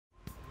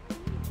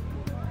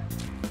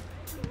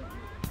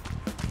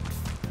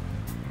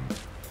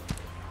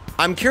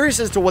I'm curious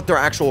as to what their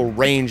actual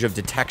range of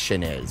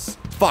detection is.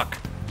 Fuck.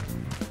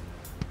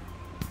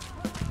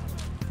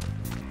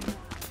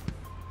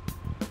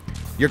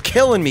 You're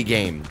killing me,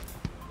 game.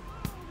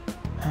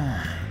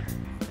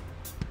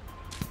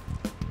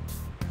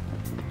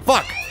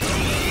 Fuck.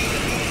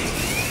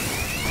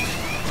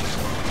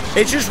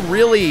 It's just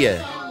really...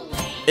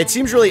 It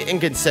seems really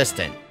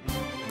inconsistent.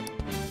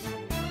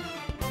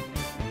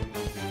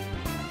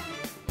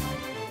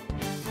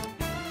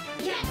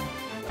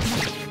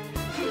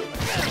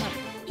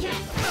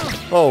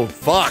 Oh,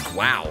 fuck.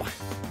 Wow.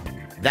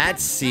 That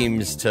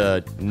seems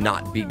to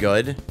not be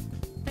good.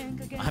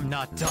 I'm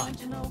not done.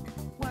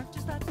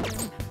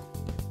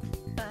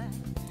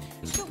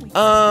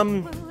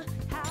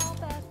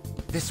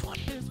 This one.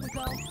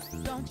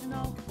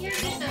 You're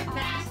just a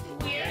fast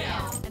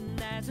weirdo.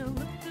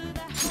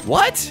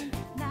 What?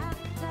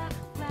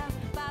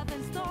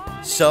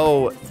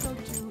 So...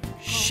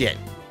 Shit.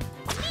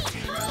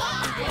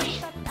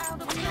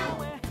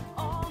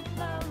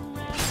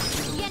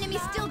 The enemy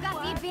still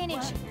got the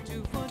advantage.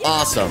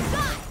 Awesome.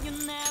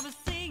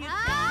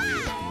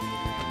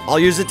 I'll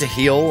use it to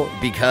heal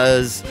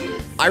because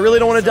I really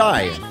don't want to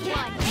die.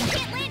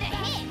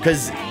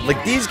 Because,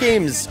 like, these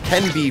games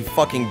can be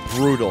fucking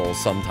brutal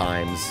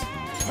sometimes.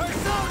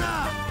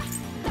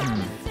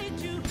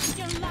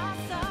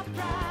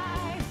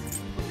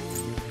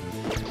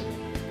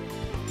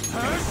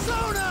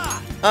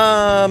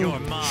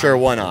 Sure,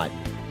 why not?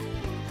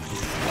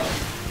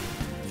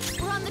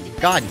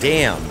 God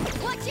damn.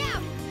 Watch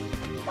out!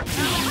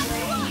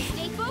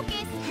 Stay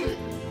focused.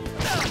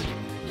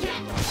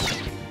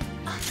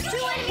 2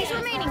 enemies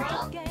remaining.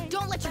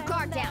 Don't let your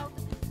guard down.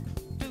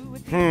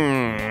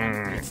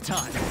 It's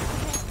time.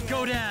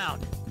 Go down.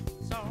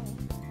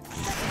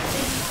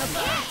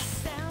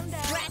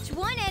 Scratch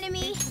 1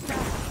 enemy.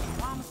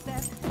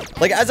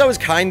 Like, as I was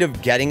kind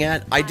of getting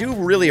at, I do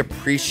really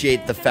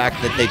appreciate the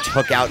fact that they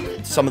took out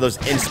some of those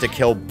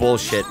insta-kill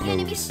bullshit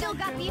moves.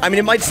 I mean,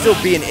 it might still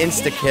be an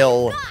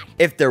insta-kill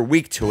if they're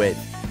weak to it,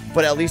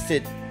 but at least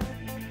it...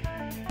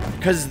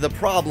 Because the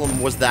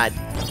problem was that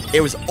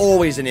it was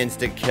always an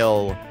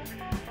insta-kill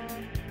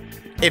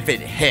if it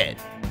hit.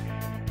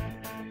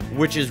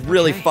 Which is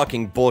really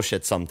fucking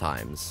bullshit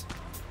sometimes.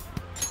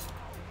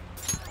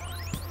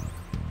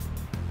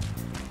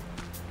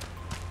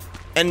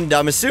 And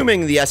I'm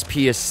assuming the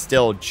SP is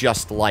still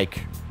just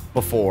like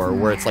before,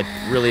 where it's like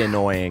really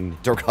annoying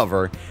to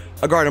recover.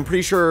 Guard, I'm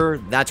pretty sure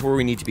that's where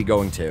we need to be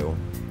going to.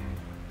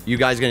 You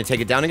guys gonna take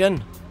it down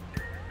again?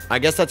 I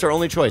guess that's our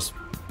only choice.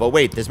 But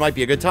wait, this might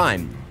be a good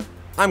time.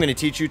 I'm gonna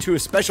teach you a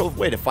special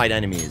way to fight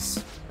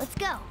enemies. Let's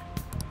go.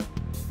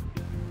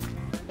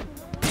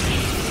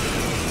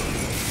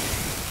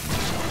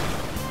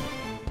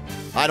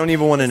 I don't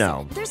even want to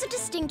know. There's a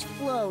distinct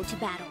flow to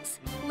battles.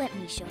 Let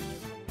me show you.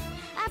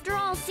 After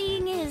all,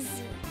 seeing is...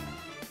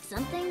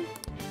 something.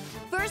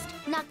 First,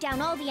 knock down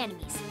all the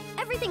enemies.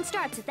 Everything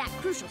starts at that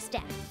crucial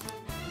step.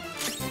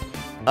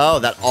 Oh,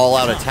 that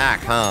all-out attack,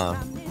 huh?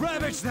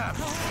 Ravage them.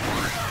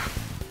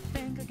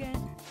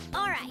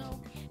 Alright,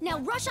 now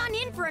rush on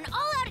in for an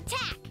all-out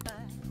attack!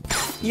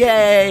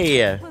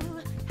 Yay! Do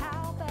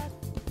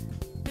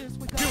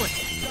it.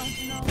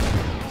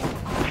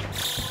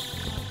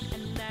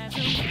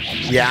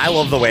 Yeah, I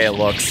love the way it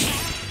looks.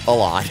 A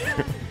lot.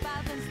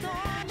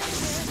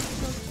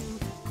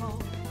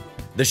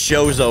 The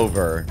show's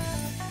over.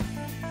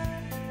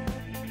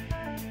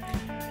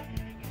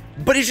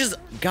 But it's just,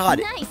 God.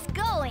 Nice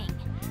going!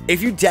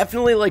 If you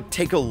definitely, like,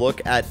 take a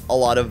look at a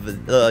lot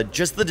of the,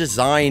 just the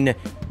design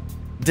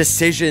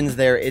decisions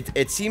there,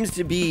 it seems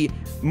to be,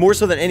 more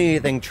so than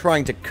anything,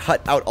 trying to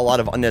cut out a lot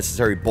of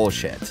unnecessary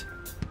bullshit.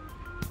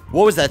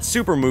 What was that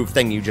super move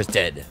thing you just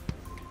did?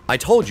 I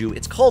told you,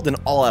 it's called an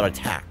all-out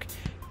attack.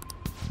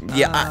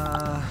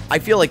 Yeah, I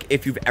feel like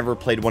if you've ever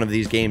played one of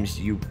these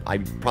games, I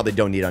probably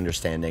don't need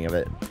understanding of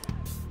it.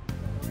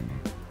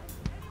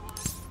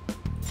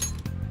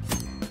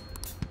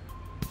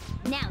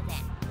 Now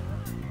then.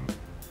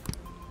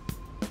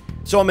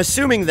 So I'm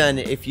assuming then,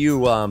 if you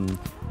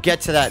get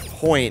to that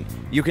point,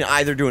 you can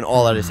either do an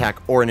all-out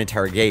attack or an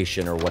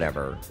interrogation or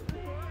whatever.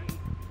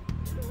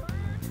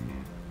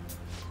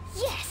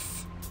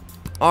 Yes!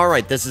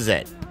 Alright, this is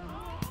it.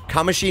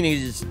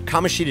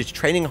 Kamoshida's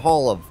Training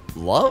Hall of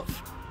Love?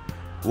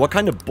 What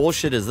kind of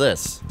bullshit is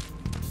this?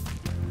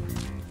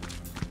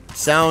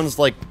 Sounds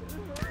like...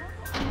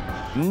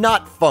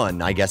 not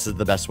fun, I guess is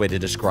the best way to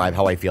describe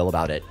how I feel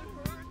about it.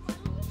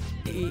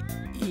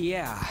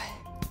 Yeah.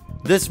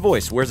 This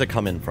voice, where's it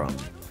coming from?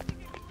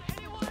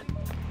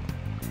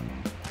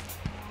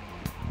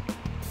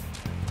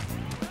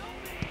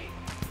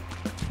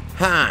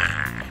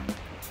 Ha!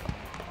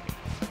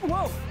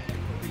 Whoa!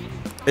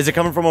 Is it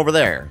coming from over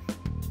there?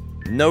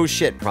 No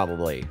shit,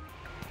 probably.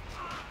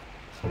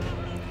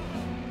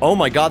 Oh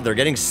my god, they're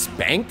getting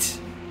spanked?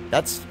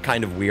 That's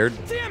kind of weird.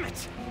 Damn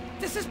it!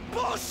 This is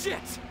bullshit!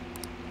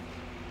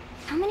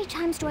 How many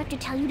times do I have to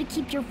tell you to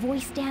keep your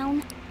voice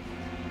down?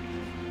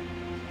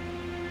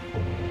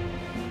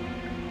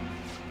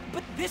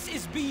 But this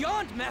is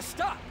beyond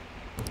messed up!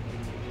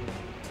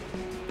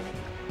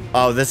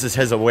 Oh, this is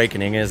his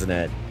awakening, isn't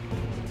it?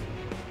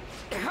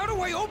 How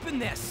do I open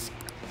this?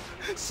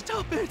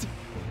 Stop it!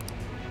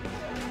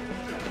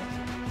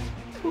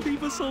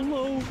 Leave us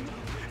alone.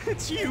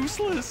 It's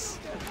useless.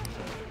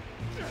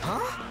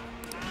 Huh?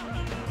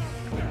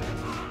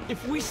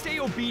 If we stay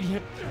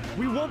obedient,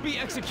 we won't be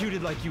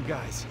executed like you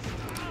guys.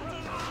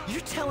 You're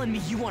telling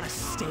me you want to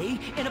stay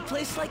in a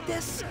place like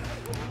this?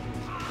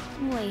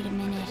 Wait a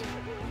minute.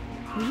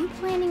 Were you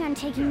planning on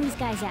taking these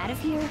guys out of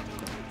here?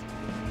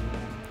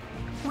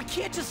 We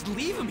can't just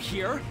leave them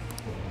here.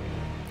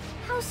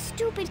 How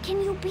stupid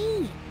can you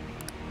be?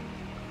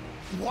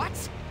 What?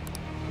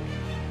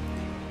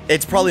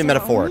 It's probably These are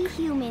metaphoric. only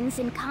humans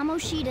in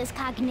Kamoshida's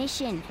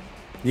cognition.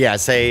 Yeah,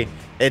 say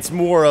it's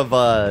more of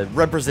a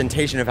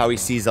representation of how he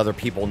sees other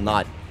people,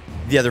 not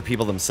the other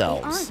people They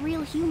themselves. aren't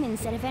real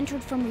humans that have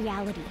entered from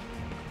reality.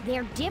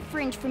 They're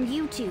different from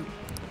you two.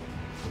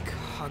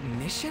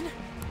 Cognition?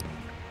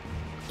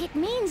 It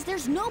means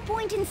there's no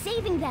point in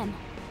saving them.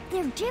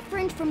 They're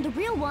different from the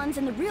real ones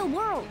in the real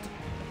world.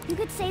 You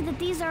could say that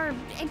these are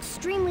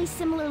extremely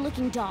similar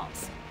looking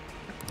dolls.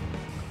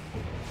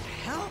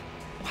 Hell?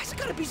 Why's it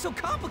gotta be so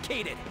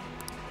complicated?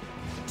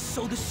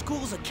 So the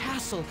school's a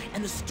castle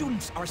and the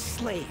students are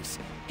slaves.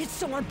 It's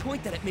so on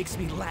point that it makes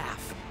me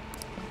laugh.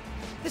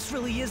 This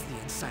really is the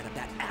inside of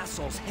that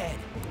asshole's head.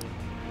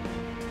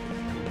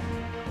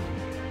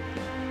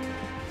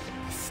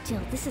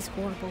 Still, this is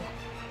horrible.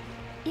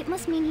 It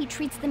must mean he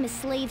treats them as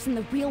slaves in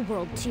the real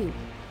world too.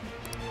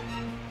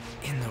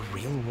 In the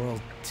real world,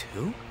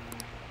 too?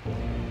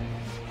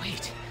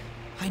 Wait,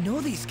 I know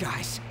these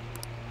guys.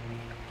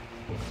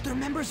 They're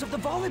members of the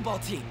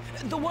volleyball team,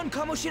 the one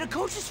Kamoshida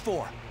coaches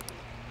for.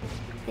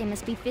 They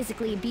must be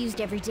physically abused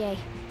every day.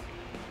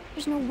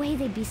 There's no way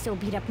they'd be so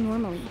beat up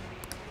normally.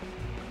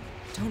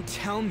 Don't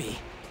tell me.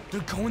 They're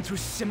going through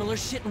similar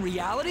shit in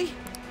reality?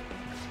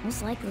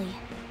 Most likely.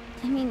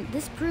 I mean,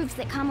 this proves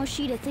that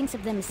Kamoshida thinks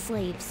of them as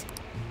slaves.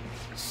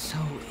 So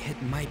it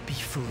might be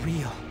for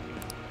real.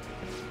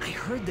 I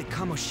heard that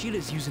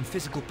Kamoshida's using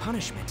physical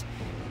punishment.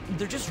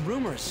 They're just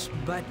rumors,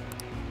 but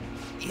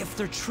if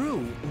they're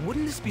true,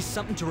 wouldn't this be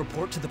something to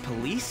report to the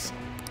police?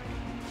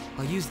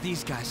 I'll use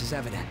these guys as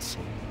evidence.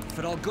 If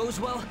it all goes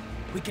well,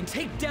 we can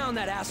take down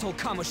that asshole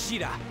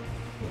Kamoshida.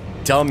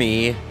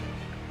 Dummy.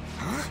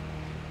 Huh?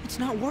 It's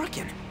not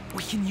working.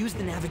 We can use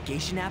the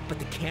navigation app, but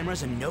the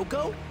camera's a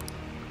no-go?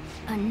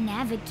 A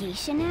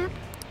navigation app?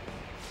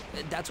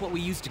 That's what we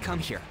used to come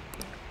here.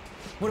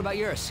 What about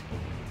yours?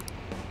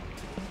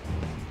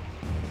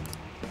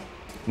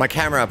 My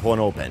camera app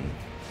won't open.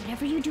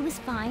 Whatever you do is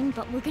fine,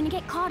 but we're gonna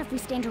get caught if we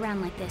stand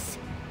around like this.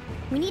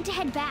 We need to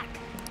head back.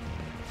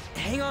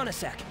 Hang on a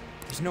sec.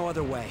 There's no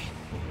other way.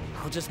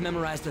 I'll just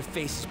memorize their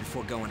faces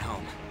before going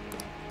home.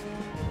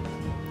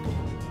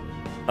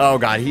 Oh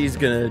god, he's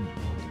gonna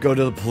go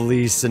to the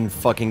police and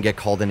fucking get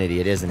called an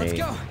idiot, isn't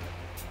he? Let's go.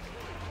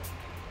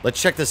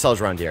 Let's check the cells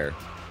around here.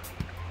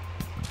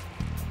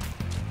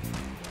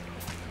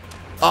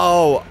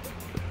 Oh,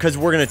 because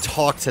we're gonna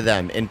talk to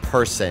them in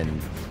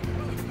person.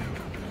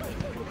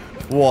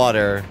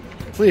 Water.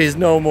 Please,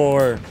 no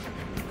more.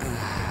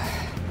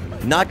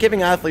 Not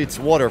giving athletes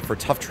water for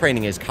tough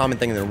training is a common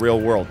thing in the real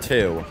world,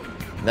 too.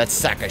 That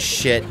sack of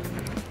shit.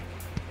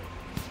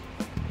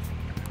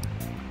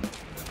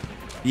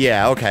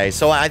 Yeah, okay,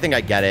 so I think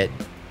I get it.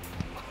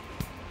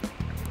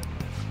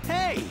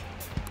 Hey!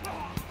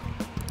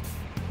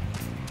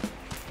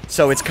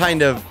 So it's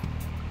kind of...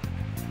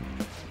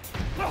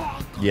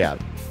 Yeah.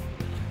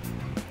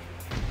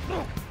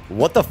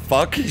 What the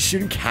fuck? He's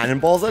shooting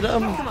cannonballs at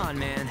him? Come on,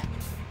 man.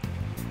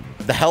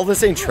 The hell,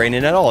 this ain't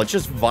training at all. It's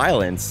just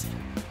violence.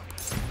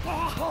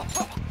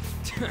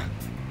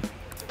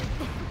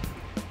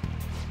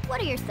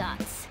 What are your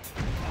thoughts?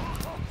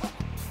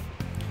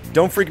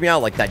 Don't freak me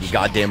out like that, you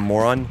goddamn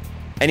moron.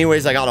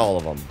 Anyways, I got all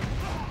of them.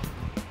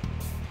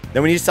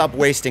 Then we need to stop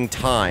wasting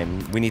time.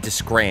 We need to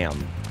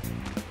scram.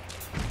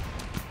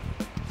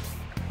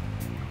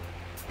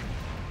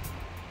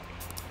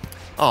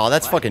 Oh,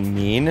 that's fucking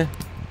mean.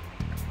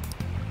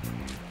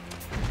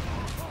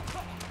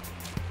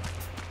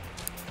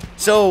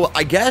 So,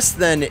 I guess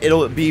then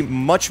it'll be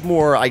much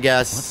more, I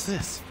guess... What's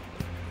this?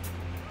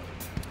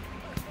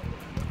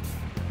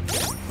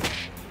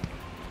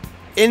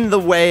 In the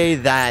way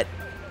that,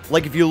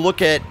 like, if you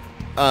look at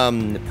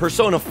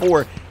Persona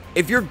 4,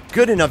 if you're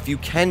good enough, you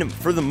can,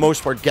 for the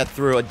most part, get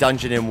through a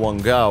dungeon in one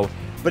go.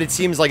 But it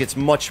seems like it's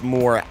much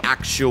more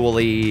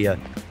actually,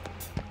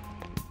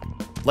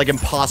 like,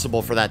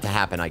 impossible for that to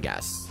happen, I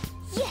guess.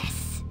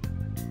 Yes!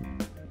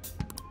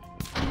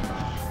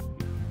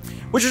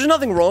 Which there's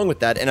nothing wrong with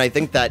that, and I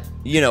think that,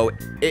 you know,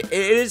 it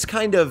is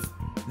kind of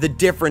the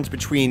difference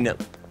between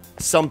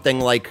something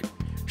like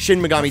Shin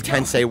Megami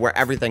Tensei, where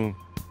everything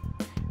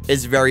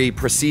is very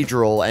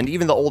procedural, and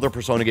even the older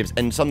Persona games,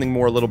 and something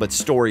more a little bit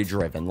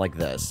story-driven, like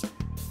this.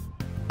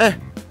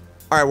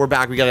 Alright, we're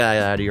back. We gotta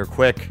get out of here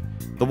quick.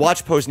 The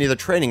watch post near the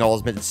training hall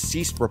has been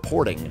ceased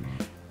reporting.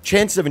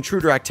 Chances of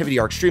intruder activity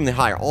are extremely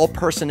high. All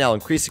personnel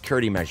increase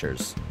security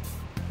measures.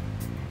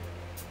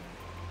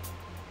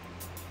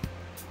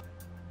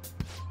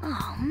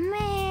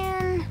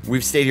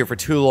 We've stayed here for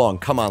too long.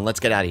 Come on, let's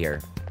get out of here.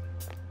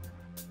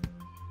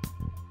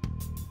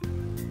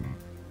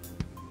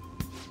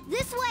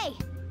 This way!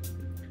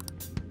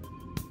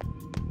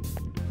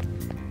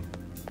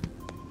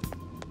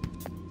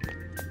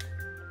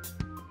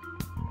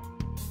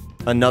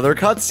 Another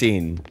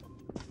cutscene.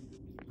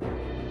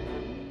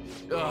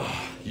 Ugh,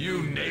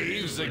 you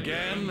knaves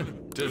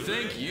again? To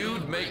think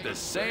you'd make the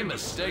same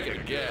mistake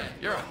again.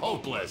 You're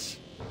hopeless.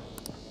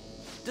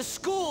 The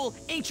school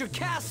ain't your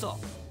castle.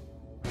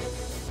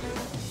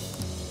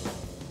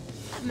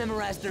 I've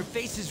memorized their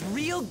faces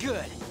real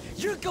good.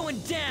 You're going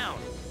down.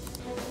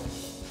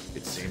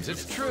 It seems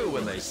it's true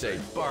when they say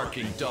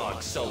barking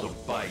dogs seldom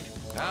bite.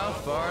 How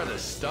far the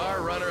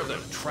star runner of the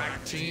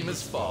track team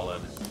has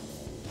fallen.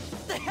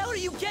 What the hell are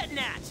you getting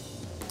at?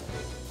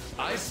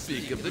 I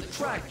speak of the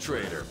track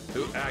traitor,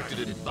 who acted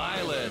in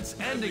violence,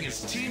 ending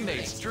his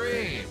teammates'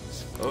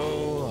 dreams.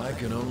 Oh, I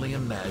can only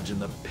imagine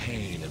the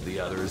pain of the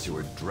others who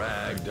were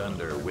dragged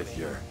under with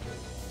your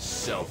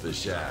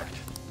selfish act.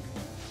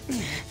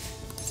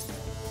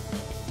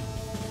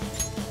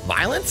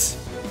 Violence?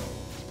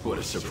 What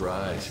a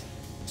surprise.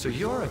 So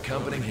you're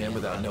accompanying him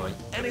without knowing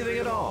anything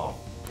at all.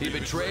 He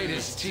betrayed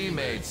his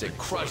teammates and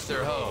crushed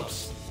their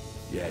hopes.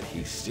 Yet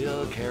he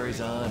still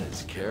carries on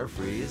as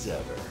carefree as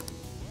ever.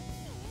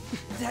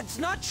 That's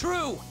not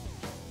true!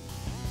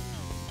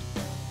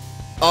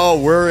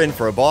 Oh, we're in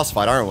for a boss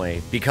fight, aren't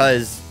we?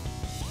 Because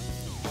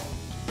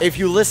if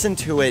you listen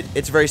to it,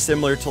 it's very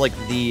similar to like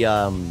the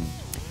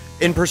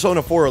in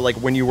Persona 4, like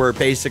when you were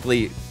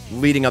basically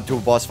leading up to a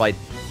boss fight,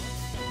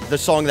 the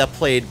song that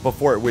played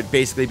before it would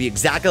basically be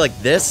exactly like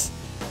this,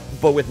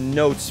 but with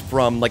notes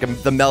from like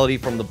the melody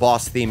from the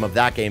boss theme of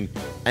that game,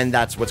 and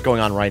that's what's going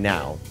on right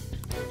now.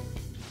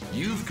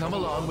 You've come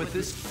along with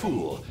this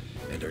fool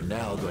and are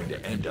now going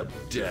to end up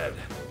dead.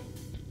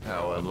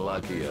 How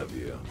unlucky of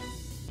you.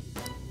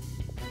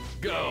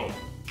 Go!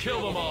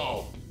 Kill them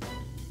all!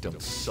 Don't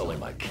sully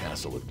my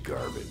castle with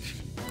garbage.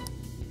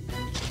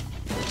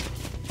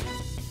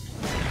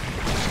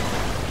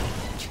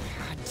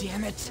 God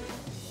damn it!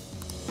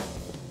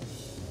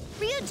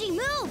 Ryuji,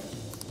 move!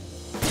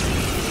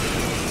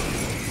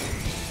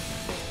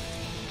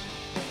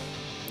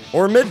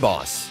 Or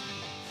mid-boss.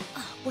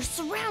 We're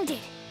surrounded.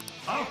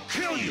 I'll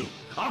kill you!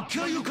 I'll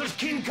kill you because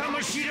King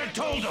Kamoshida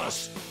told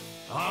us!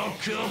 I'll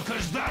kill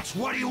because that's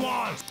what he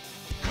wants!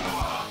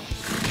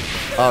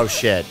 Oh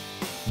shit.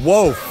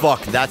 Whoa,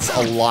 fuck, that's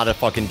a lot of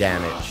fucking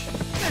damage.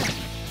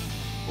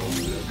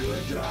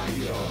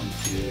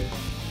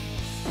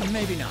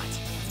 Maybe not.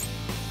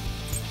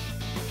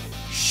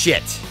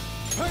 Shit.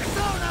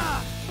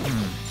 Persona!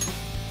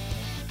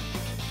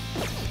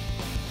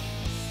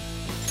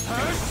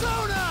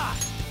 Persona!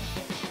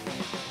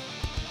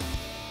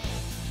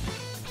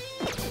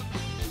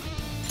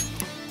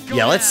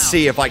 Yeah, let's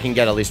see if I can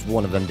get at least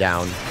one of them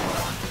down.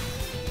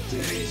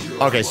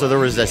 Okay, so they're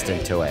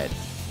resistant to it.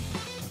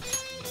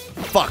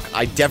 Fuck,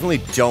 I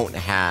definitely don't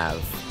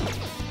have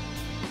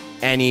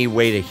any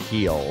way to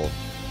heal.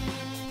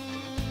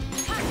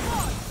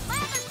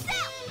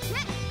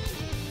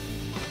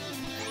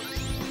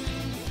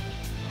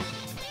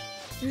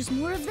 There's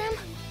more of them?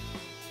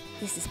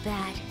 This is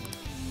bad.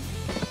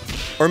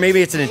 Or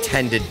maybe it's an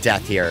intended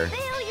death here.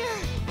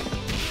 Failure!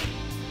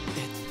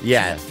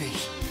 Yeah.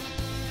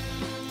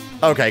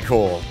 Okay,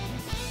 cool.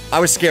 I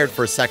was scared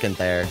for a second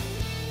there.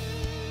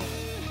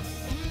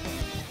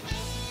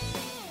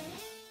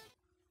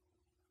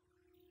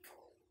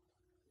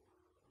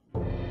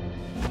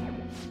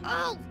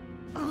 Oh!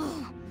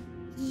 Oh!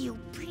 You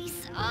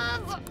piece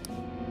of...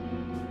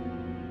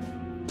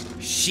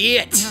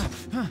 Shit!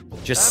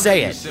 Just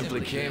say You it.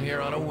 simply came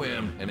here on a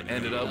whim and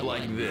ended up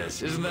like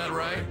this, isn't that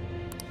right?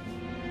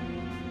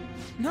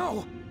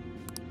 No!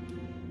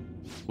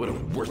 What a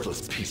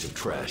worthless piece of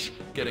trash,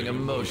 getting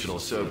emotional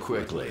so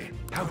quickly.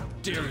 How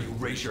dare you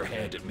raise your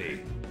hand at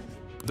me?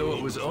 Though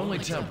it was only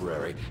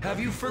temporary, have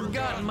you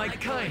forgotten my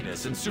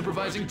kindness in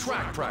supervising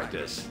track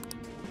practice?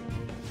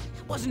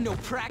 It wasn't no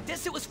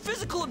practice, it was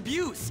physical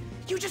abuse!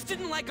 You just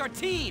didn't like our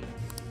team!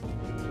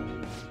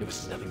 It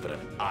was nothing but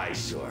an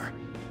eyesore.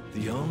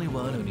 The only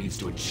one who needs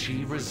to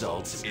achieve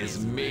results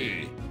is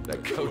me.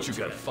 That coach who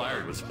got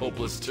fired was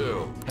hopeless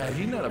too. Had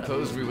he not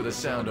opposed me with a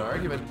sound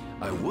argument,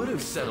 I would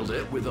have settled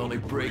it with only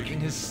breaking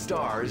his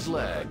star's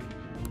leg.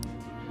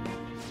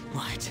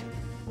 What?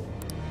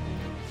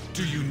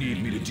 Do you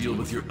need me to deal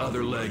with your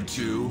other leg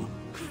too?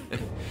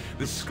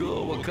 The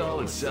school will call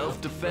it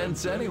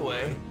self-defense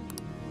anyway.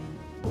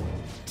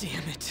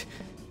 Damn it.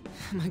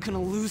 Am I gonna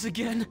lose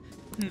again?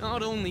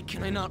 Not only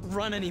can I not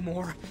run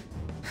anymore,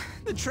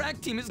 the track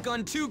team is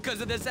gone too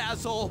because of this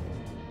asshole.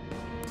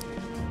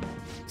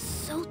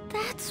 So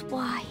that's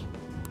why.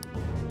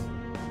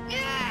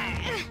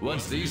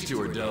 Once these two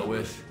are dealt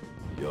with,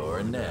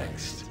 you're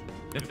next.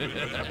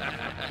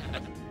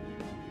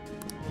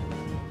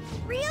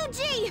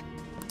 Ryuji!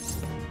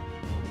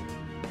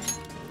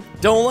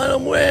 Don't let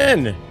him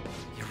win!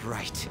 You're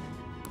right.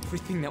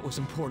 Everything that was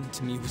important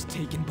to me was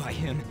taken by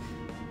him.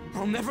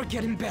 I'll never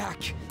get him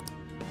back.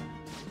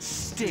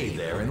 Stay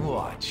there and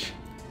watch.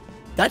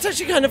 That's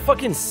actually kind of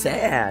fucking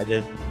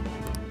sad.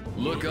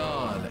 Look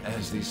on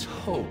as these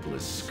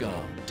hopeless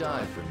scum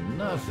die for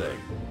nothing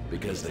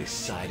because they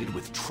sided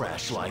with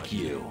trash like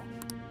you.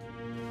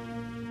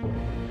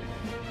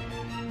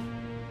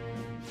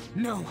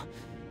 No,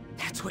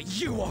 that's what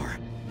you are.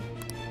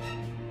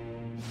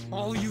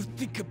 All you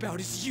think about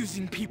is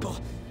using people.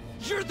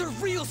 You're the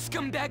real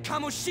scumbag,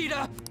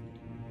 Kamoshida!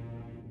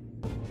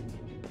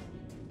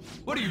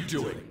 What are you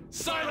doing?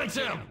 Silence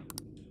him!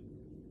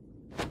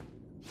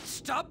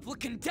 Stop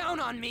looking down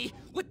on me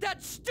with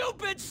that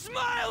stupid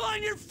smile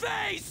on your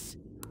face!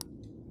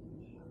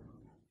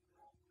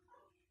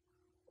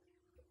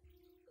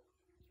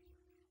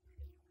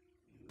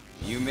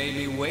 You made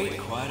me wait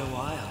quite a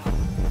while.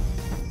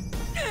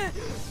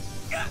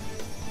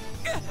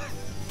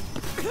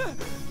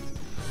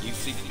 You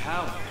seek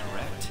power,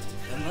 correct?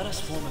 Then let us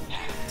form a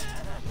pact.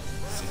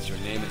 Since your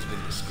name has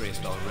been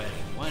disgraced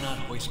already, why not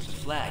hoist the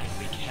flag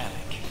and wreak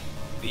havoc?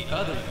 The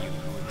other you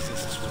who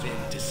exists within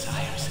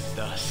desires it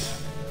thus.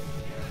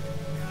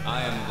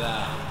 I am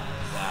thou,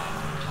 thou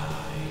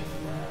I.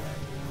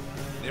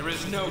 There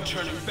is no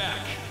turning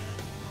back.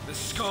 The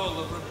skull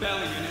of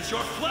rebellion is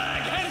your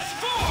flag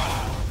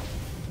henceforth!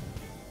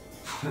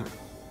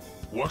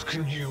 What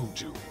can you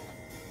do?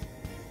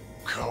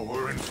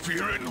 Cower in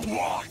fear and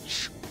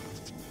watch!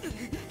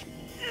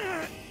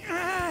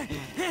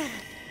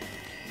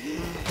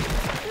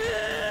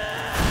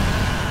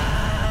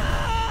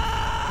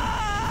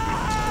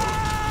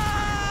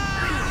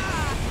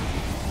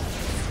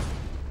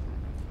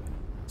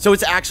 So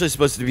it's actually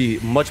supposed to be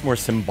much more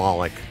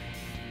symbolic.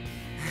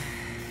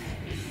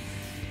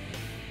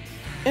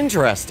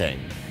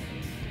 Interesting.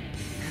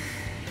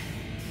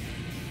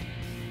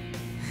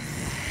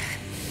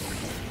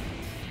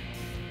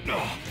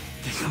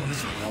 This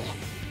goes well.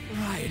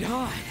 Right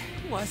on.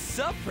 What's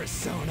up,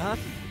 Persona?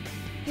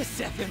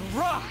 This effing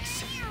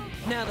rocks!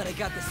 Now that I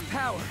got this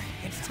power,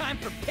 it's time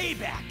for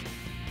payback!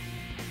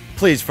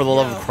 Please, for the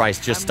love of Yo,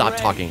 Christ, just I'm stop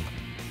ready. talking.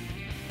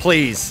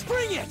 Please.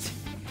 Bring it!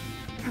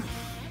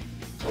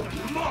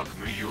 Mock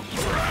me, you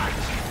brat!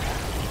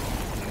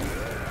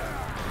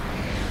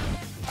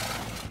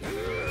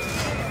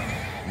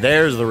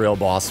 There's the real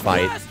boss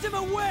fight. Blast him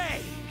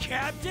away,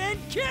 Captain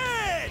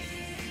Kidd!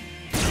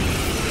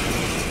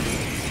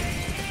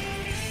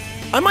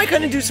 I might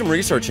kind of do some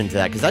research into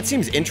that, because that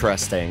seems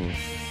interesting.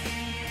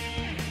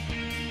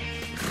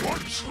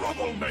 What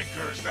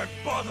troublemakers that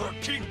bother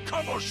King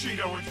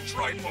Kamoshida with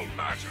trifle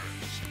matters?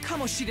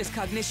 Kamoshida's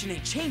cognition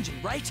ain't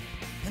changing, right?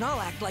 Then I'll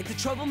act like the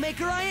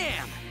troublemaker I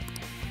am.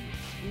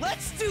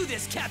 Let's do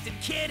this, Captain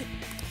Kidd!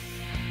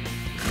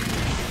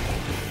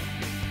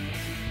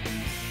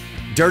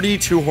 Dirty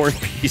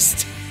two-horned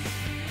beast.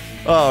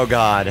 Oh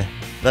god.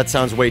 That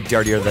sounds way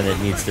dirtier than it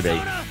needs to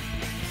be.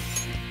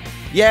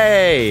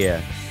 Yay!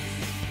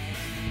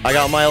 I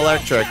got my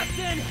electric.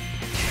 Captain!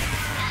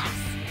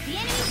 The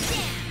enemy's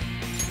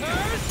down.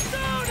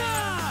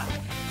 Persona!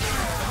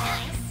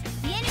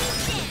 Nice. The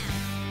enemy's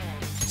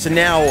down. So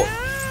now,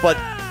 but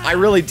I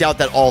really doubt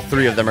that all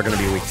three of them are going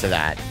to be weak to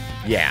that.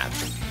 Yeah.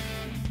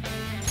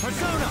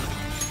 Persona!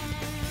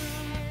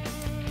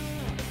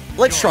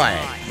 Let's try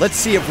it. Let's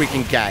see if we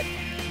can get...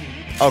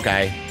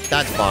 Okay,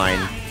 that's fine.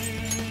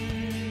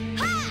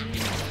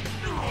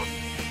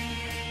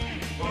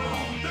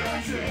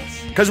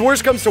 Because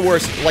worst comes to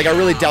worst, like, I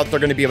really doubt they're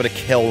going to be able to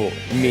kill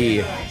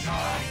me.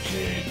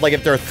 Like,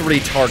 if there are 3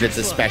 targets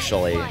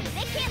especially. One.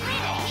 They can't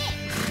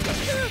land a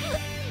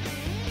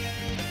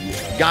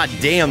hit. God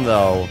damn,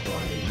 though.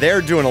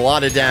 They're doing a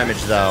lot of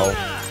damage, though.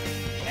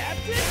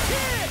 Captain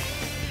Kidd!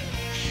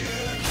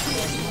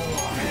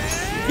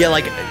 Yeah,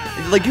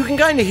 like you can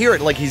kind of hear it,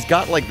 like he's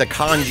got, like, the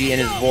kanji in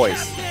his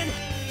voice. Captain!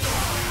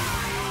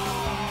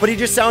 But he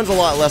just sounds a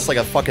lot less like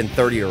a fucking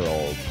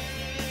 30-year-old.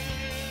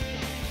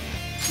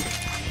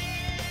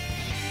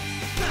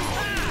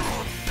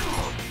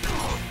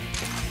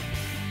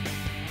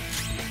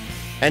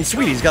 And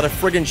sweet, he's got a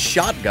friggin'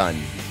 shotgun.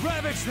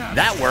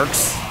 That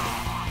works.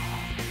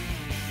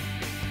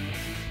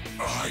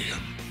 I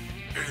am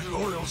a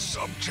loyal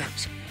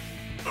subject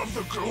of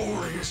the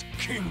glorious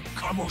King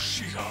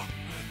Kamoshida.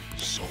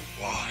 So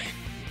why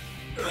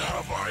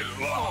have I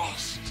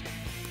lost?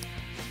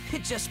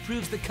 It just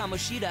proves that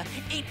Kamoshida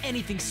ain't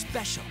anything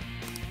special.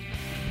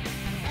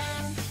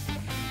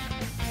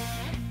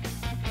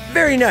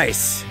 Very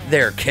nice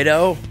there,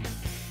 kiddo.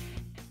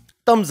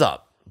 Thumbs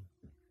up.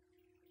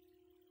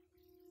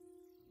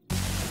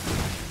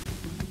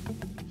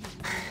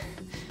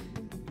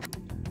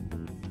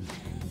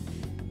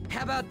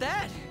 How about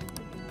that?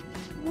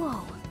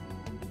 Whoa.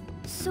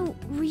 So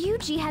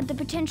Ryuji had the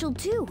potential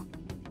too.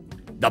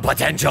 The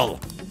potential.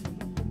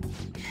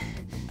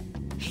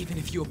 Even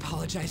if you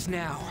apologize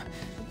now,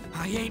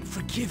 I ain't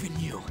forgiving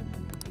you.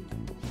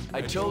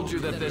 I told you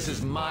that this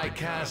is my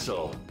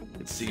castle.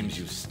 It seems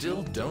you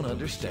still don't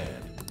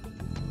understand.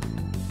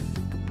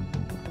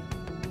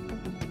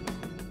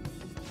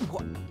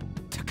 What?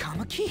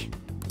 Takamaki?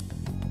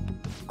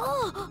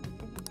 Oh!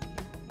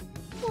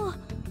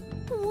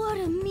 What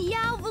a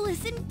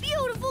meowvelous and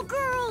beautiful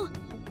girl!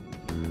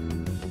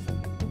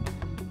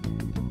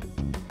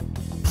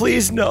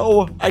 Please,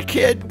 no. I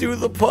can't do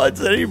the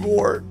puns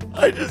anymore.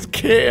 I just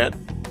can't.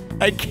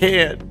 I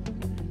can't.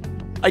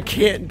 I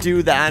can't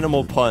do the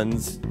animal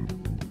puns.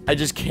 I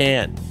just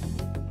can't.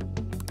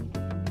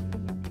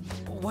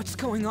 What's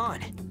going on?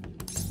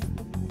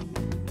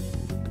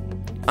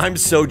 I'm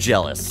so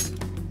jealous.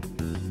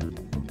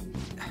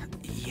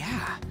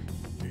 Yeah,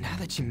 now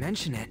that you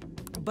mention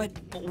it. But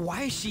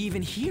why is she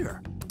even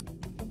here?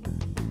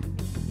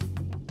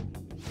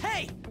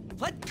 Hey!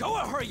 Let go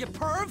of her, you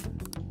perv!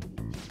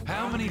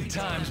 How many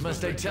times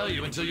must I tell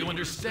you until you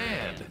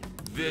understand?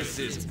 This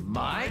is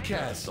my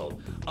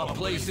castle, a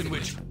place in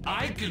which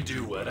I can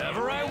do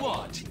whatever I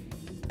want.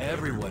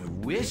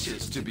 Everyone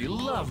wishes to be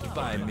loved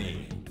by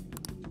me.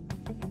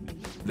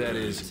 That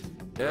is,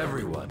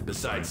 everyone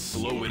besides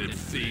slow-witted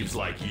thieves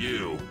like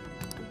you.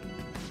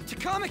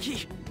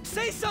 Takamaki,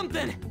 say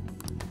something!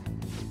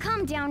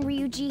 Calm down,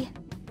 Ryuji.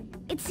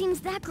 It seems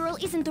that girl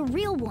isn't the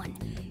real one.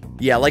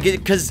 Yeah, like,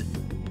 because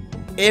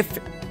if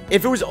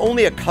it was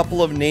only a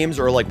couple of names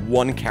or, like,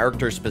 one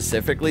character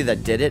specifically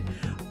that did it,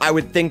 I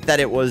would think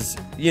that it was,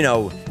 you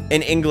know,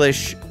 an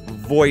English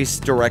voice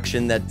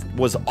direction that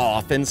was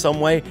off in some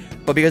way.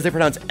 But because they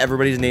pronounce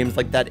everybody's names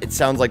like that, it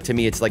sounds like to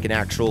me it's like an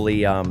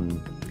actually,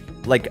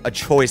 like a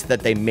choice that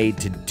they made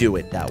to do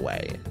it that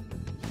way.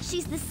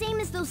 She's the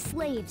same as those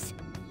slaves.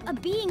 A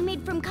being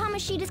made from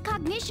Kamoshida's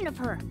cognition of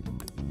her.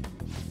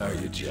 Are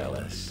you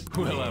jealous?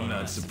 Well, I'm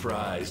not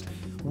surprised.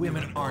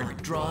 Women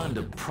aren't drawn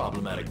to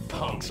problematic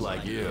punks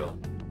like you.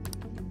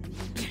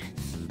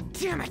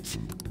 Damn it!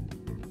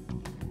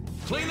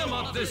 Clean them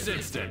up this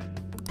instant!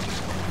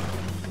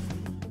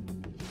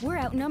 We're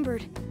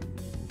outnumbered.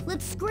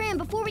 Let's scram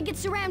before we get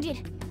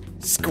surrounded.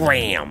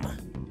 Scram!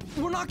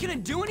 We're not gonna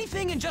do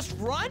anything and just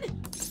run?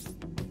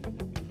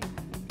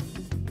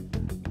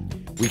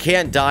 We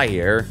can't die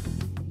here.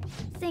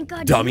 Thank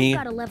God Dummy. you've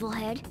got a level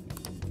head.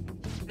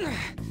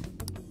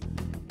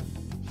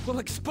 We'll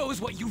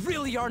expose what you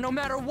really are no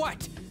matter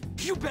what.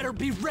 You better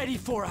be ready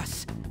for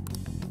us.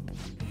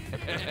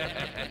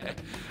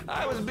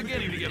 I was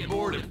beginning to get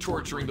bored of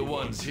torturing the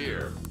ones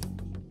here.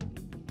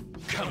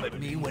 Come at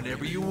me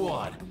whenever you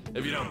want,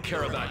 if you don't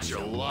care about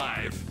your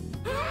life.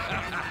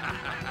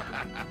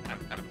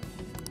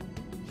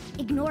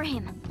 Ignore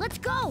him. Let's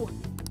go!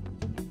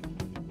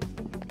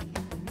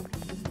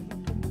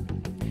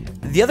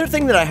 The other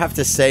thing that I have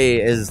to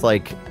say is,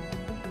 like...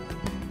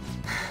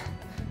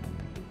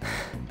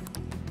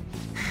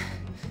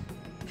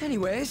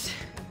 Anyways,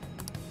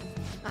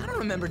 I don't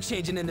remember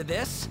changing into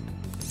this.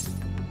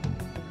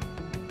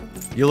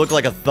 You look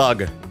like a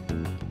thug.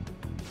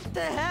 What the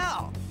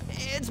hell?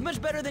 It's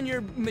much better than your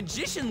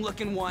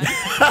magician-looking one.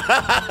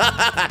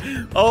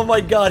 Oh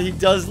my god, he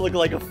does look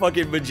like a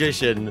fucking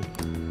magician.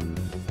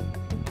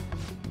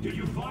 Did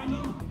you find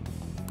them?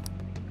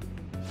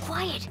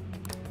 Quiet.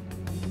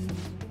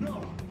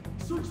 No.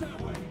 Search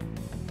that way.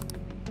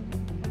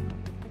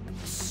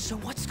 So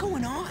what's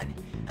going on?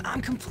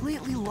 I'm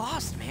completely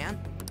lost, man.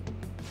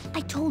 I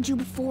told you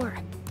before,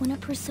 when a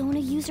Persona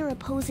user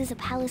opposes a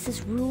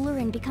palace's ruler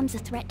and becomes a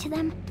threat to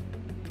them,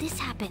 this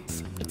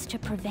happens. It's to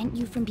prevent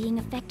you from being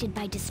affected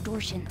by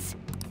distortions.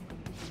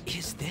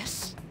 Is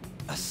this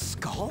a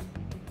skull?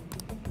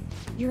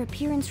 Your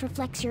appearance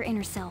reflects your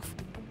inner self.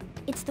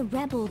 It's the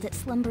rebel that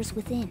slumbers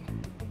within.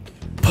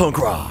 Punk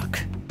rock.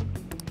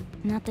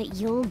 Not that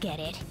you'll get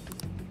it.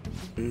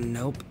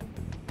 Nope.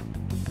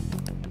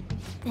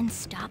 Then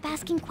stop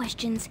asking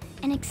questions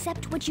and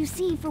accept what you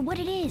see for what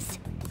it is.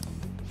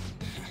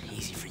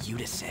 Easy for you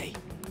to say.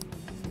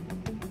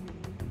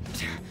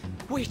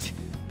 Wait,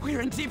 we're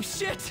in deep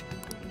shit!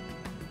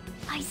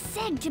 I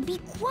said to be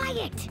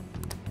quiet!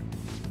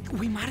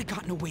 We might have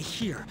gotten away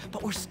here,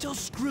 but we're still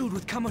screwed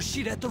with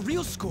Kamoshida at the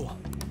real school.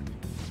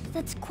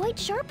 That's quite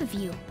sharp of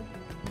you.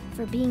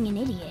 For being an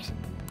idiot.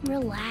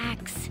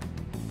 Relax.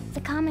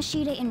 The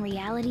Kamoshida in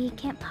reality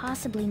can't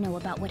possibly know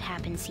about what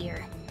happens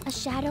here. A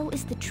shadow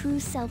is the true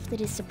self that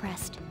is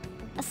suppressed.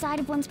 A side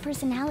of one's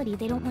personality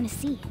they don't want to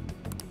see.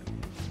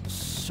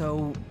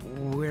 So,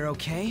 we're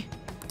okay?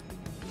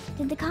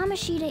 Did the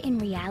Kamoshida in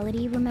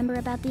reality remember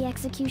about the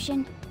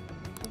execution?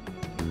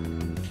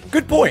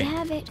 Good point. I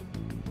have it.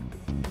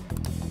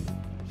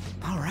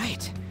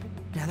 Alright.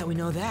 Now that we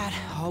know that,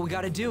 all we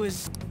gotta do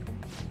is...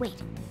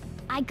 Wait.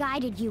 I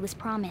guided you as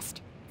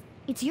promised.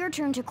 It's your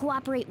turn to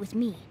cooperate with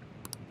me.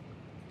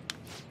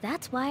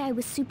 That's why I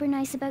was super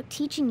nice about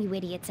teaching you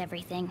idiots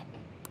everything.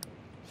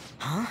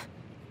 Huh?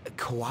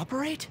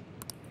 Cooperate?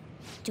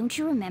 Don't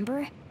you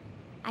remember?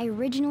 I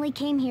originally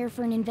came here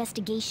for an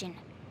investigation.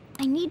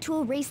 I need to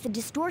erase the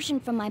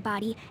distortion from my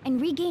body and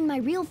regain my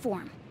real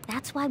form.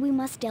 That's why we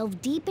must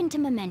delve deep into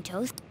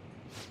mementos.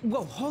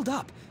 Whoa, hold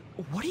up.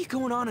 What are you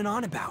going on and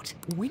on about?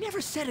 We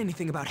never said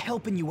anything about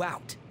helping you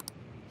out.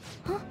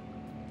 Huh?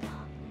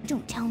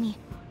 Don't tell me.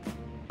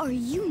 Are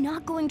you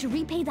not going to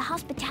repay the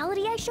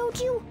hospitality I showed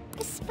you?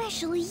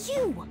 Especially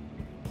you!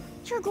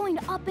 You're going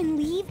to up and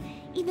leave,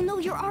 even though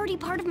you're already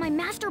part of my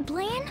master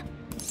plan?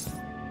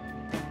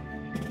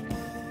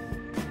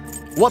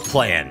 What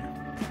plan?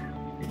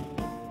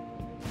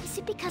 Is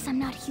it because I'm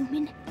not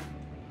human?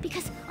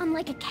 Because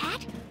unlike a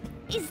cat?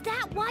 Is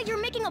that why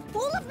you're making a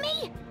fool of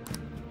me?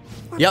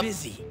 We're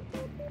busy.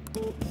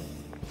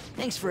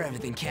 Thanks for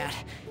everything, cat.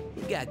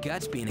 You got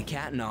guts being a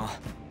cat and all.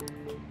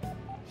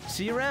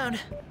 See you around.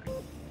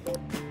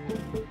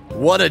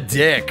 What a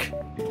dick.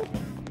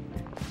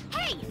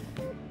 Hey!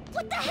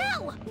 What the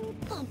hell?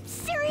 Oh,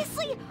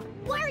 seriously?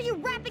 Why are you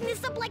wrapping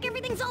this up like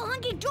everything's all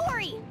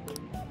hunky-dory?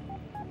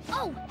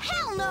 Oh,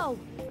 hell no!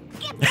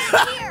 Get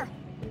back here!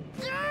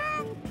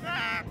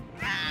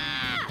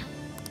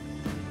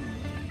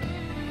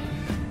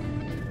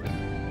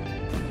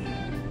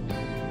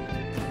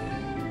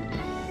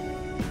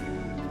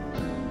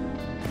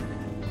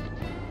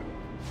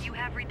 You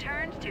have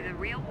returned to the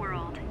real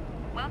world.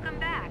 Welcome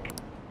back.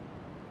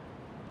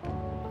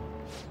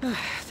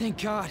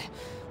 Thank God.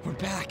 We're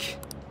back.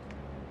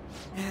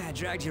 Yeah, I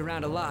dragged you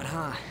around a lot,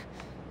 huh?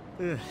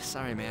 Ugh,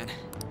 sorry, man.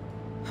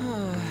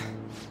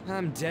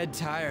 I'm dead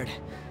tired.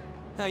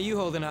 How you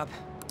holding up?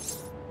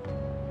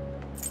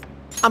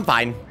 I'm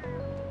fine.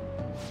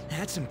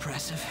 That's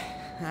impressive.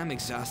 I'm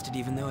exhausted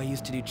even though I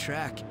used to do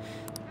track.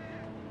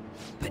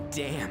 But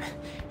damn,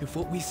 if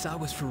what we saw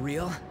was for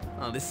real,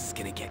 oh, this is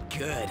gonna get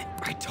good.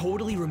 I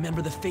totally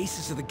remember the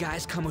faces of the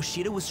guys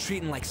Kamoshida was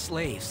treating like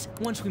slaves.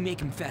 Once we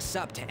make him fess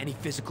up to any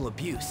physical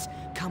abuse,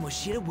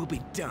 Kamoshida will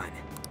be done.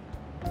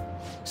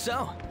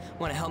 So,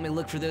 wanna help me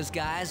look for those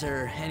guys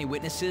or any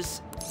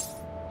witnesses?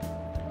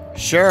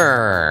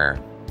 Sure.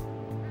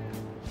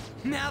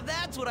 Now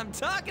that's what I'm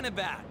talking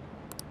about!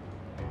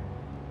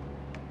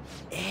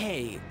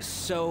 Hey,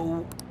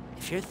 so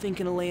if you're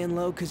thinking of laying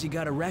low because you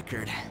got a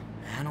record,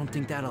 I don't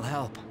think that'll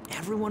help.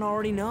 Everyone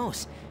already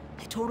knows.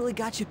 They totally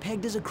got you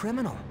pegged as a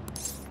criminal.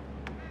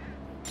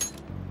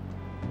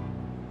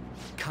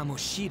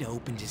 Kamoshida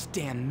opened his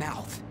damn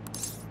mouth.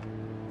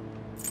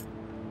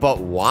 But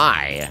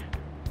why?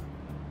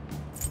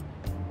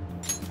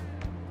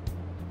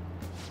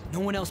 No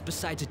one else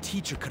besides a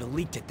teacher could have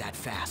leaked it that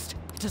fast.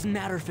 It doesn't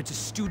matter if it's a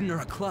student or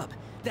a club.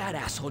 That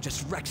asshole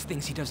just wrecks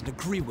things he doesn't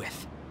agree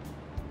with.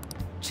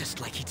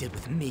 Just like he did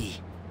with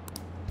me.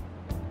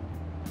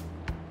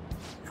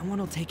 No one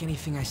will take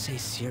anything I say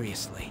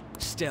seriously.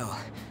 Still,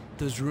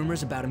 those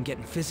rumors about him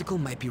getting physical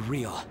might be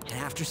real. And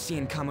after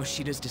seeing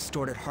Kamoshida's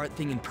distorted heart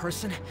thing in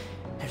person,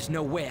 there's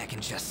no way I can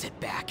just sit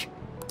back.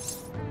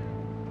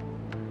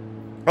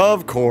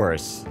 Of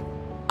course.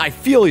 I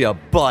feel ya,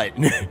 but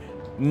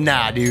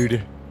nah,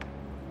 dude.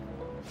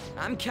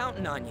 I'm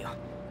counting on you.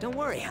 Don't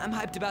worry, I'm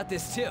hyped about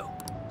this too.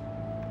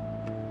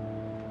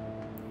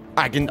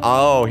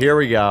 Oh, here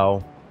we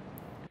go.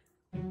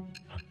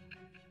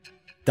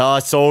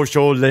 The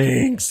social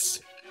links.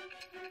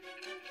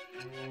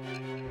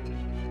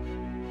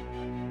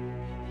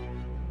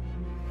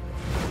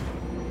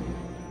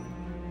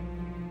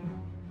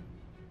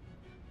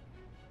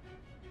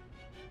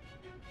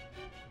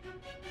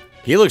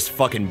 He looks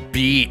fucking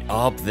beat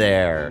up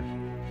there.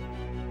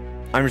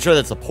 I'm sure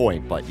that's the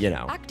point, but you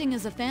know. Acting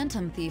as a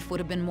phantom thief would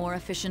have been more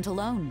efficient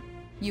alone.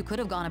 You could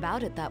have gone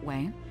about it that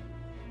way.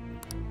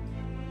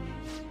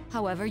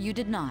 However, you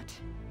did not.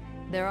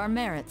 There are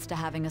merits to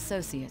having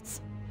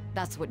associates.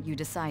 That's what you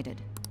decided.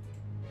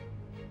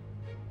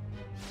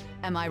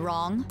 Am I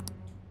wrong?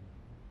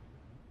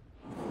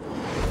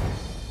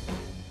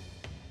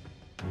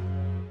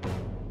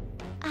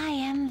 I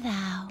am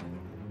thou.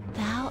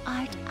 Thou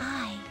art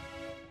I.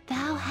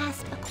 Thou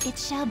hast it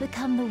shall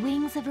become the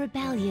wings of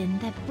rebellion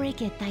that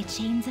breaketh thy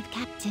chains of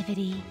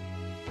captivity.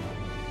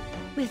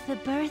 With the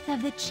birth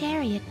of the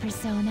chariot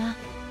persona,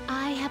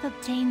 I have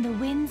obtained the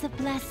winds of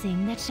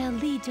blessing that shall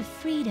lead to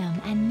freedom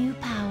and new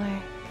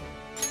power.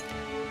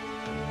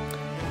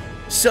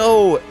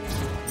 So,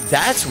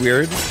 that's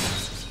weird.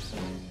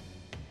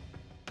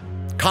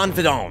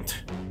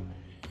 Confidant.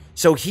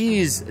 So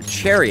he's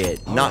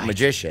chariot, not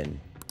magician.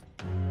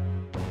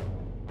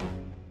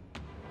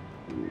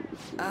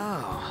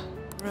 Oh,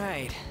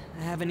 right.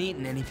 I haven't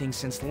eaten anything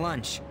since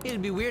lunch.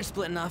 It'd be weird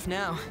splitting off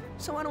now.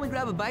 So why don't we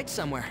grab a bite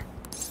somewhere?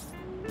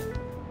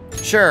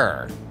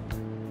 Sure.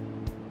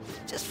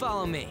 Just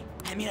follow me.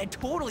 I mean, I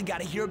totally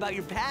gotta hear about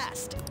your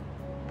past.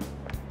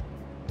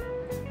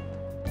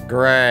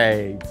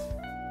 Great.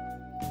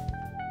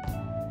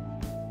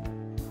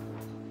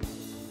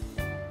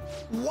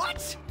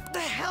 What the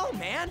hell,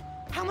 man?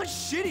 How much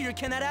shittier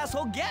can that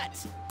asshole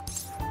get?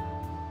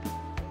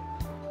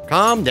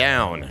 Calm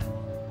down.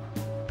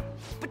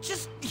 But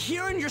just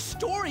hearing your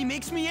story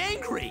makes me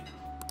angry.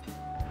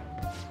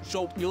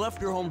 So, you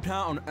left your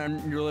hometown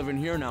and you're living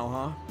here now,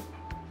 huh?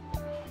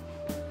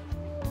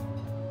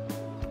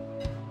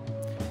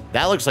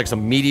 That looks like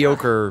some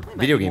mediocre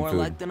video game more food.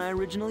 alike than I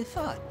originally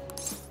thought.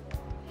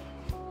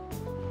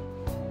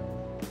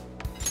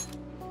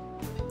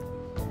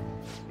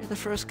 You're the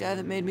first guy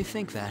that made me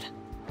think that.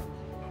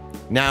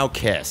 Now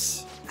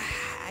kiss.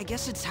 I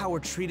guess it's how we're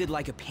treated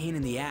like a pain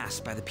in the ass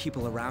by the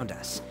people around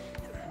us.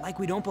 Like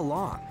we don't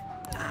belong.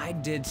 I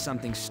did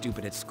something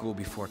stupid at school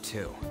before,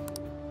 too.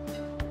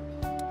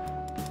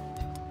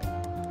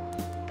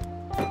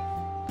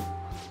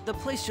 The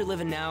place you're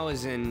living now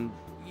is in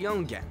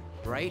Yongen,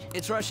 right?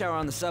 It's rush hour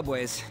on the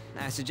subways.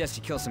 I suggest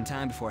you kill some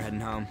time before heading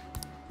home.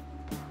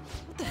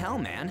 What the hell,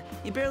 man?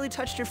 You barely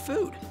touched your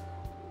food.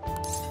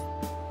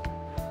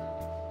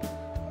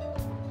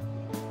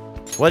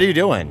 What are you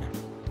doing?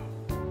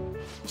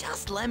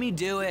 Just let me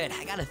do it.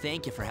 I gotta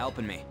thank you for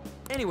helping me.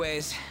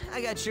 Anyways,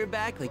 I got your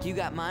back like you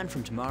got mine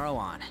from tomorrow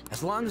on.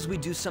 As long as we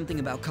do something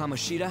about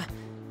Kamoshida,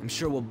 I'm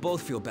sure we'll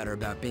both feel better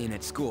about being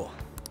at school.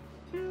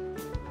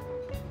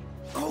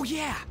 Oh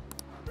yeah!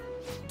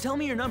 Tell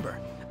me your number.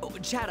 Oh,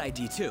 chat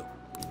ID too.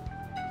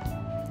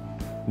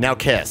 Now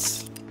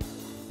kiss.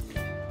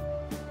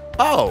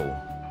 Oh,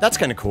 that's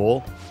kind of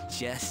cool.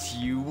 Just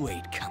you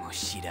wait,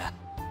 Kamoshida.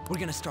 We're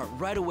gonna start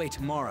right away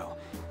tomorrow.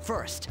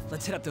 First,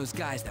 let's hit up those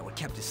guys that were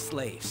kept as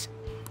slaves.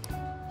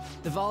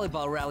 The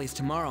volleyball rally's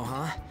tomorrow,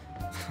 huh?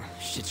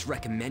 Shit's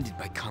recommended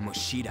by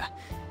Kamoshida.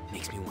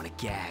 Makes me want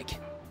to gag.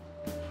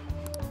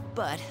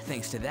 But,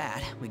 thanks to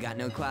that, we got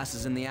no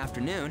classes in the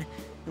afternoon,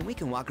 and we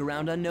can walk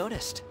around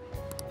unnoticed.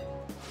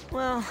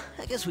 Well,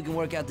 I guess we can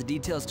work out the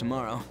details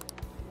tomorrow.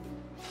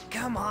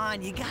 Come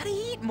on, you gotta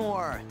eat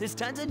more! There's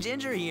tons of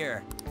ginger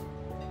here!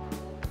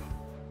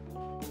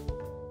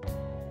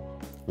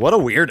 What a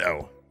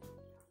weirdo.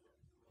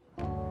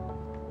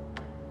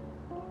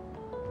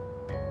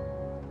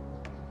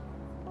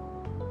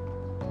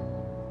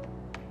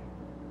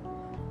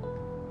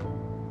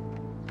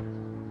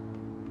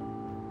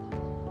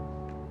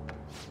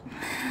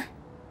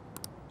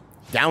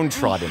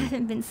 Downtrodden. I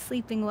haven't been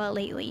sleeping well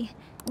lately.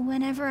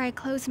 Whenever I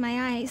close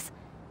my eyes,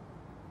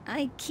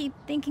 I keep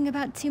thinking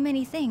about too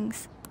many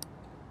things.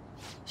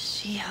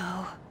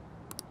 Shiho.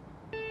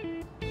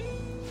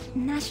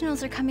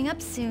 Nationals are coming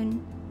up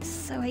soon,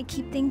 so I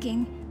keep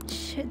thinking,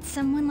 should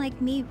someone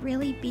like me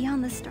really be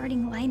on the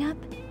starting lineup?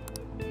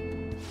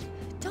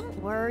 Don't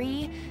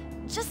worry.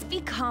 Just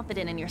be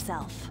confident in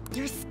yourself.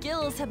 Your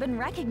skills have been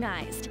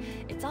recognized.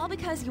 It's all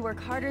because you work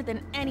harder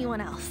than anyone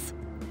else.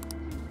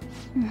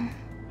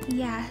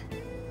 Yeah.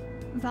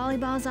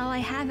 Volleyball's all I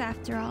have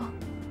after all.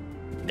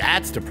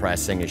 That's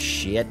depressing as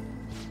shit.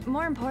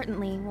 More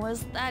importantly,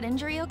 was that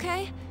injury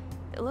okay?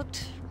 It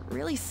looked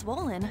really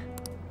swollen.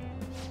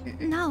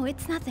 No,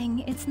 it's nothing.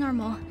 It's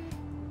normal.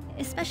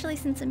 Especially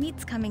since a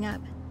meet's coming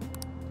up.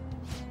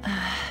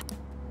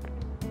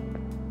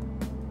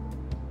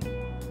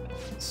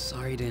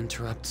 Sorry to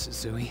interrupt,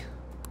 Zui.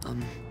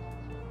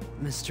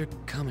 Mr.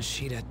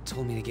 Kamoshida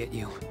told me to get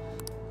you.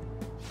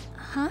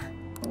 Huh?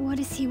 What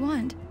does he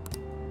want?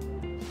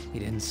 He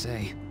didn't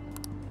say.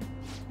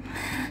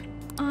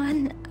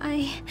 On.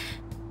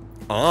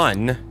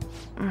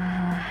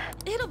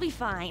 It'll be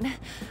fine.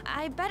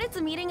 I bet it's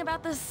a meeting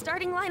about the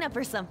starting lineup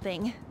or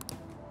something.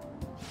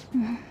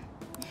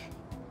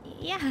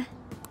 Yeah.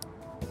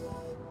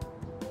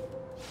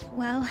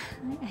 Well,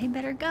 I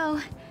better go.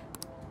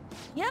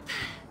 Yep.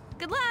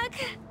 Good luck!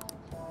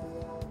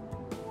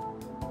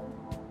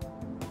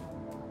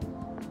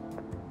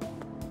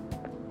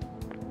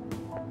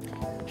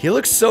 He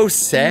looks so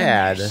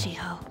sad.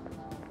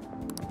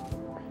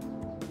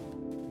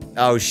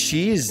 Oh,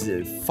 she's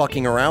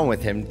fucking around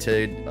with him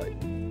to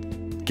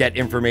get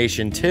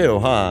information too,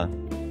 huh?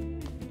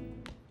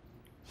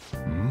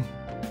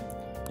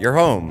 You're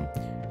home.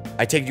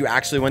 I take it you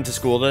actually went to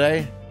school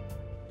today?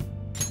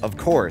 Of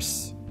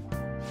course.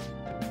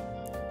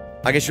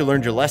 I guess you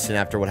learned your lesson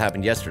after what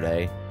happened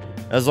yesterday.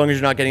 As long as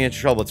you're not getting into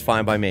trouble, it's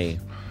fine by me.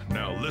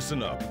 Now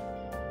listen up.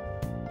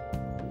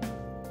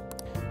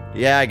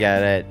 Yeah, I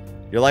get it.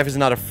 Your life is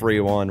not a free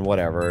one,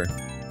 whatever.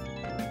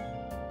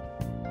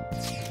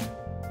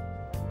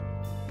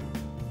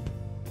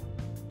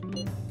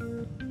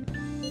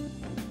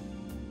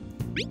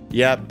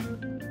 Yep.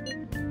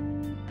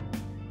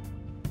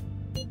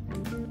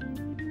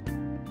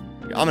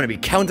 I'm gonna be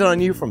counting on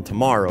you from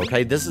tomorrow,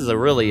 okay? This is a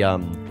really,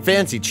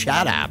 fancy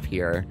chat app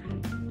here.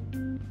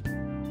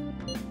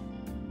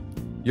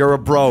 You're a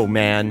bro,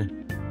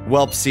 man.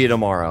 Welp, see you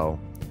tomorrow.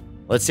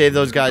 Let's save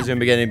those guys who've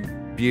been getting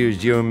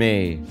abused, you and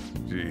me.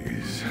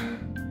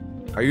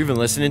 Jeez. Are you even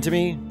listening to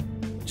me?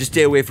 Just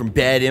stay away from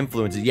bad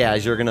influences. Yeah,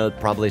 as you're gonna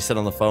probably sit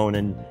on the phone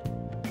and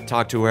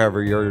talk to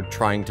whoever you're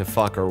trying to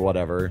fuck or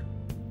whatever.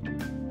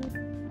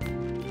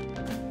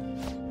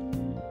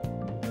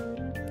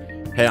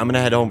 Hey, I'm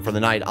gonna head home for the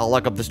night. I'll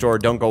lock up the store.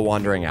 Don't go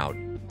wandering out.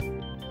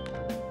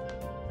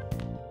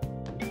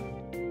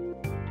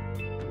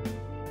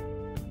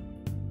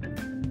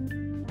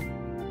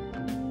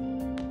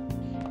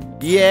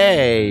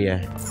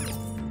 Yay!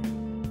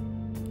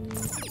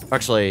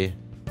 Actually...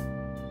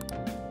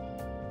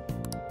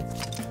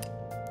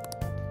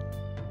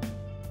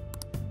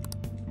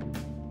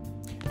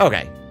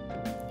 Okay.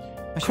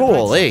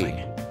 Cool,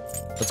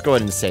 Let's go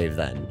ahead and save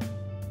then.